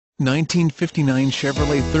1959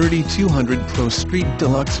 Chevrolet 3200 Pro Street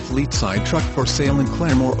Deluxe Fleetside truck for sale in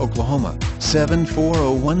Claremore, Oklahoma,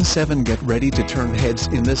 74017. Get ready to turn heads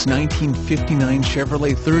in this 1959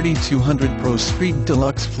 Chevrolet 3200 Pro Street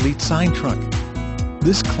Deluxe Fleetside truck.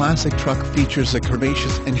 This classic truck features a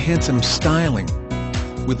curvaceous and handsome styling,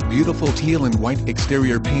 with beautiful teal and white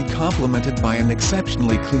exterior paint complemented by an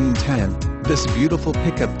exceptionally clean tan. This beautiful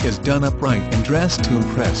pickup is done upright and dressed to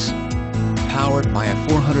impress. Powered by a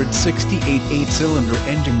 468 8-cylinder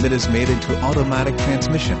engine that is mated to automatic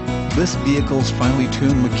transmission, this vehicle's finely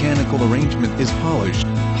tuned mechanical arrangement is polished,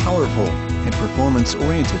 powerful, and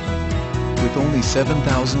performance-oriented. With only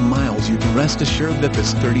 7,000 miles, you can rest assured that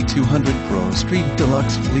this 3200 Pro Street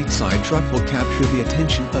Deluxe Fleetside truck will capture the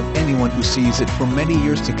attention of anyone who sees it for many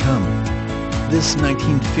years to come. This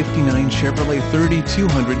 1959 Chevrolet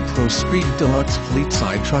 3200 Pro Street Deluxe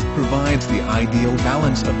Fleetside truck provides the ideal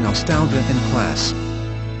balance of nostalgia and class.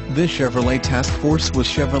 This Chevrolet Task Force was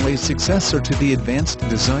Chevrolet's successor to the advanced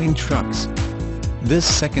design trucks. This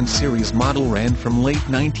second series model ran from late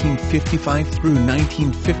 1955 through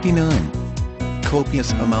 1959.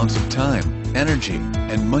 Copious amounts of time, energy,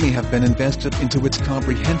 and money have been invested into its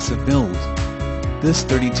comprehensive build. This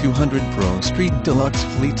 3200 Pro Street Deluxe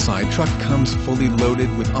Fleetside truck comes fully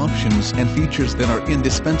loaded with options and features that are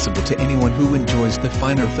indispensable to anyone who enjoys the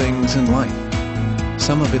finer things in life.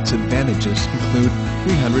 Some of its advantages include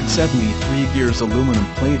 373 GearsAluminum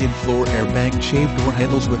plated floor airbag shaved door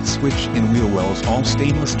handles with switch and wheel wells, all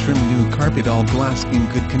stainless TrimNew CarpetAll glass in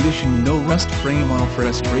good condition, no rust frame off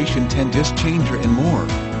RestorationTen disc changer, and more.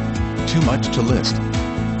 Too much to list.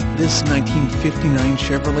 This 1959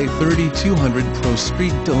 Chevrolet 3200 Pro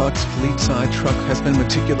Street Deluxe Fleetside truck has been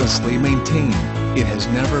meticulously maintained. It has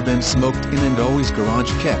never been smoked in and always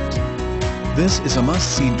garage kept. This is a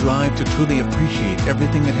must-see drive to truly appreciate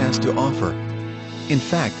everything it has to offer. In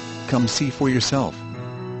fact, come see for yourself.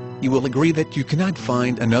 You will agree that you cannot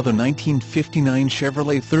find another 1959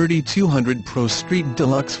 Chevrolet 3200 Pro Street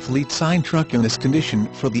Deluxe Fleetside truck in this condition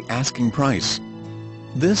for the asking price.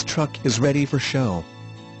 This truck is ready for show.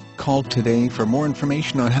 Call today for more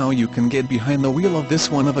information on how you can get behind the wheel of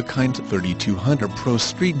this one-of-a-kind 3200 Pro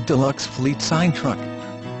Street Deluxe Fleetside truck.